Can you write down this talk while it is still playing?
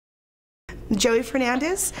Joey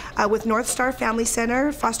Fernandez with North Star Family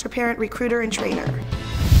Center, foster parent, recruiter, and trainer.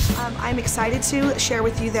 I'm excited to share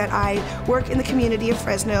with you that I work in the community of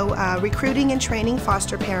Fresno recruiting and training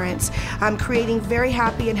foster parents, creating very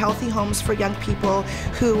happy and healthy homes for young people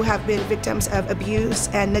who have been victims of abuse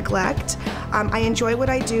and neglect. I enjoy what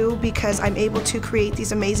I do because I'm able to create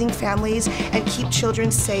these amazing families and keep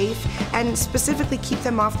children safe, and specifically keep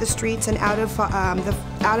them off the streets and out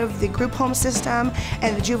of the group home system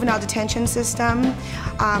and the juvenile detention system.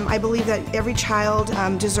 I believe that every child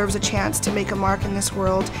deserves a chance to make a mark in this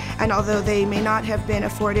world, and although they may not have been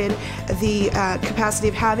afforded the capacity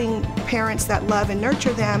of having parents that love and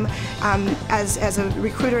nurture them, as a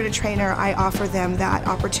recruiter and a trainer, I offer them that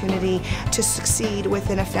opportunity to succeed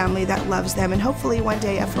within a family that loves them, and hopefully one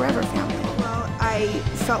day a forever family. Well, I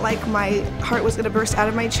felt like my heart was going to burst out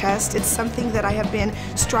of my chest. It's something that I have been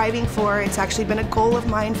striving for. It's actually been a goal of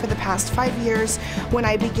mine for the past 5 years. When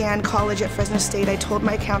I began college at Fresno State, I told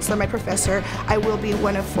my counselor, my professor, I will be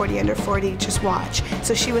one of 40 under 40, just watch.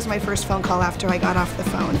 So she was my first phone call after I got off the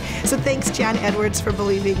phone. So thanks, Jan Edwards, for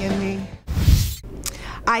believing in me.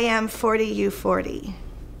 I am 40, you 40.